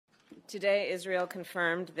Today, Israel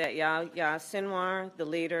confirmed that Yahya Sinwar, the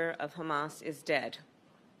leader of Hamas, is dead,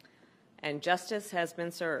 and justice has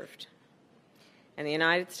been served. And the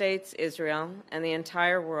United States, Israel, and the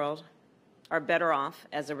entire world are better off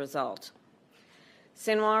as a result.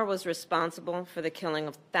 Sinwar was responsible for the killing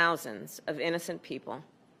of thousands of innocent people,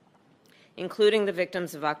 including the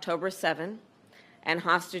victims of October 7 and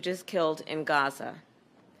hostages killed in Gaza.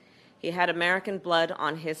 He had American blood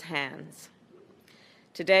on his hands.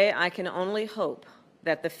 Today, I can only hope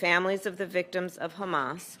that the families of the victims of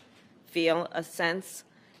Hamas feel a sense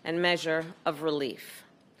and measure of relief.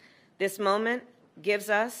 This moment gives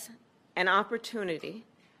us an opportunity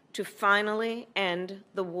to finally end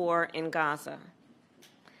the war in Gaza.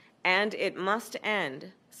 And it must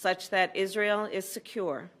end such that Israel is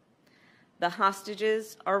secure, the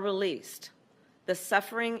hostages are released, the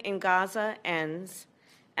suffering in Gaza ends,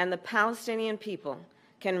 and the Palestinian people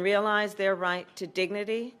can realize their right to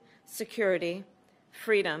dignity, security,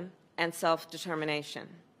 freedom, and self-determination.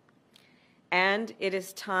 And it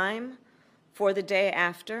is time for the day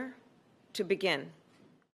after to begin.